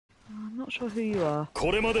Not sure who you are.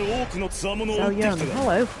 Zhao Yun,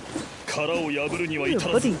 hello. We were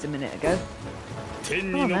buddies a minute ago.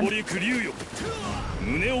 Come on, then.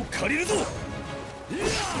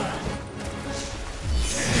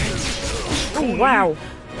 Oh, wow.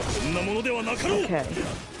 Okay.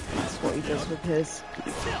 That's what he does with his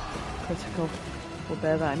critical. We'll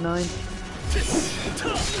bear that in mind.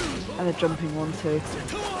 And a jumping one too.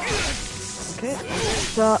 Okay, let's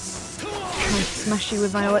start trying to smash you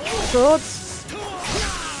with my electric swords.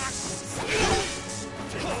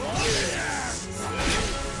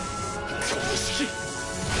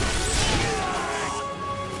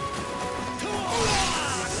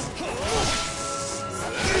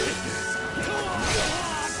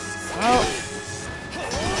 Well,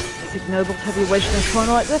 it's ignoble to have you wedged in a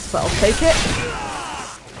corner like this, but I'll take it.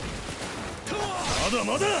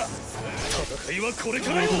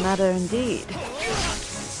 Another matter indeed.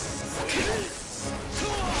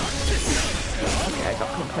 Okay, I got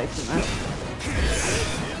complacent there.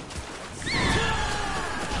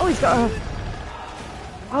 Oh, he's got a...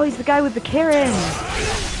 Oh, he's the guy with the Kirin!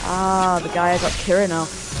 Ah, the guy I got Kirin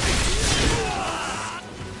off.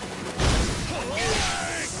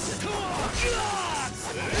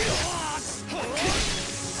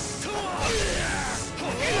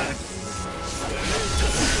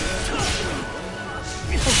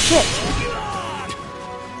 Shit!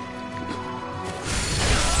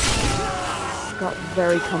 Got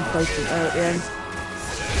very complacent there at the end.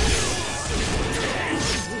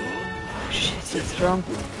 Shit, he's strong.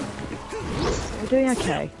 We're doing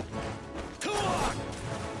okay.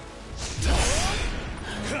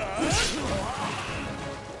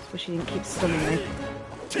 Wish he didn't keep stunning me.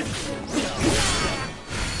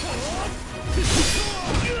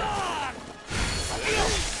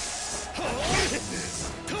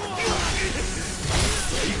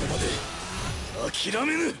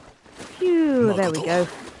 Phew, there we go.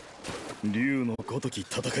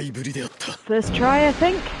 First try, I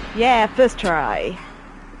think? Yeah, first try.